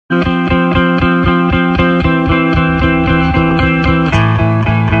Standing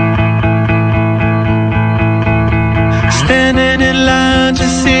in line to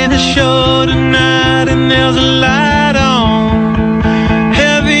see the show tonight, and there's a light on,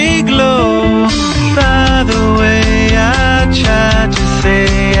 heavy glow. By the way, I tried to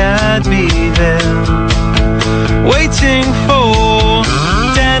say I'd be there, waiting for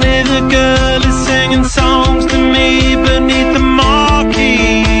Danny the girl is singing songs to me beneath the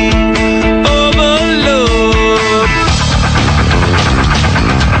marquee. Overload.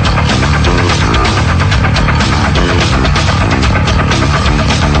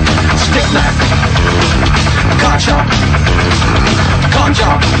 Stick knife, car chop, con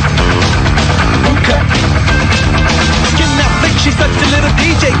job, boot cut. Skin that flick, she's such a little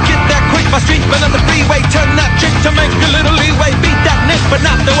DJ. Get that quick, my street, but on the freeway. Turn that trick to make a little leeway. Beat that nick, but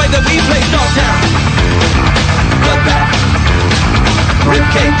not the way that we play. Dogtown, bloodbath,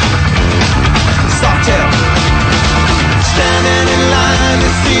 ribcage, softail. Standing in line to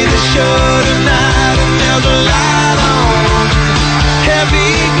see the show tonight, and there's a light on,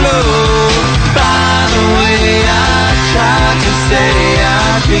 heavy glow. By the way, I tried to say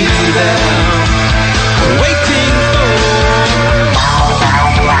I'd be there, waiting for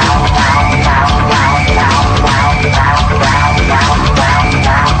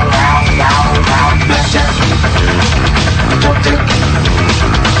blackjack, dope dick,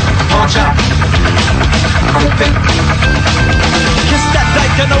 pawn shop, open. Kiss that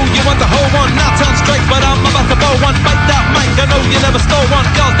dyke, I know you want the whole one. Not turn straight, but I'm about to blow one. Fight that mic, I know you never stole one.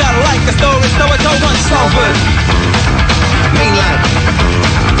 Girls that like the story, so I told one. Salford, mainline,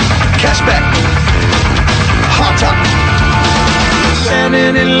 cashback, hot top.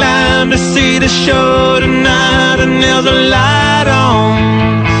 Standing in line to see the show tonight, and there's a light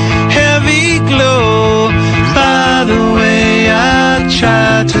on, heavy glow. By the way, I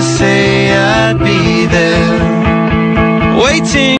tried to say I'd be there, waiting.